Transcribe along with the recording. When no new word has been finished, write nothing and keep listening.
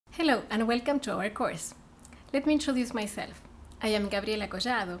Hello and welcome to our course. Let me introduce myself. I am Gabriela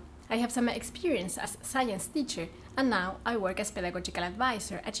Collado. I have some experience as science teacher and now I work as pedagogical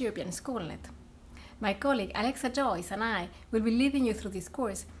advisor at European Schoolnet. My colleague Alexa Joyce and I will be leading you through this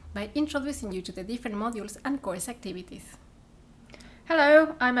course by introducing you to the different modules and course activities.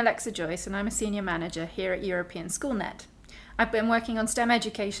 Hello, I'm Alexa Joyce and I'm a senior manager here at European Schoolnet. I've been working on STEM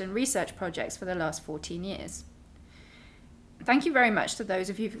education research projects for the last 14 years. Thank you very much to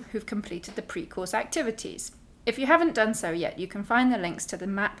those of you who've completed the pre-course activities. If you haven't done so yet, you can find the links to the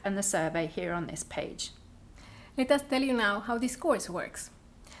map and the survey here on this page. Let us tell you now how this course works.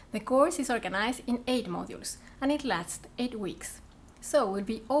 The course is organized in 8 modules and it lasts 8 weeks. So we'll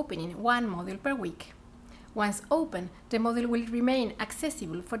be opening 1 module per week. Once open, the module will remain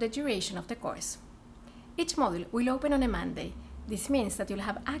accessible for the duration of the course. Each module will open on a Monday. This means that you'll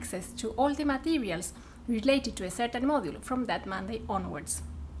have access to all the materials related to a certain module from that Monday onwards.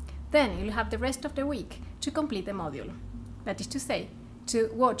 Then you'll have the rest of the week to complete the module. That is to say, to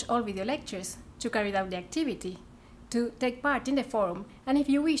watch all video lectures, to carry out the activity, to take part in the forum, and if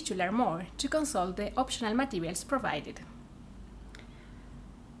you wish to learn more, to consult the optional materials provided.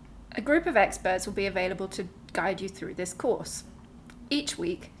 A group of experts will be available to guide you through this course. Each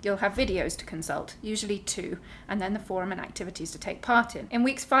week, you'll have videos to consult, usually 2, and then the forum and activities to take part in. In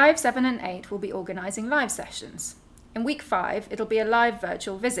weeks 5, 7 and 8, we'll be organising live sessions. In week 5, it'll be a live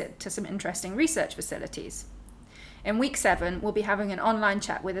virtual visit to some interesting research facilities. In week 7, we'll be having an online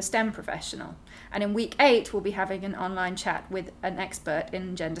chat with a STEM professional. And in week 8, we'll be having an online chat with an expert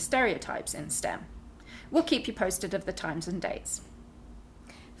in gender stereotypes in STEM. We'll keep you posted of the times and dates.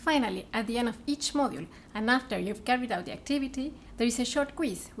 Finally, at the end of each module, and after you've carried out the activity, there is a short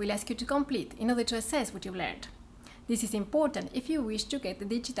quiz we'll ask you to complete in order to assess what you've learned. This is important if you wish to get the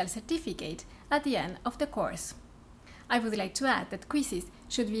digital certificate at the end of the course. I would like to add that quizzes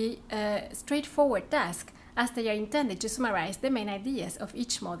should be a straightforward task as they are intended to summarize the main ideas of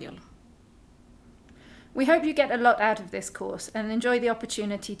each module. We hope you get a lot out of this course and enjoy the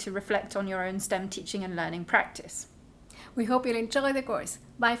opportunity to reflect on your own STEM teaching and learning practice. We hope you'll enjoy the course.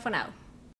 Bye for now.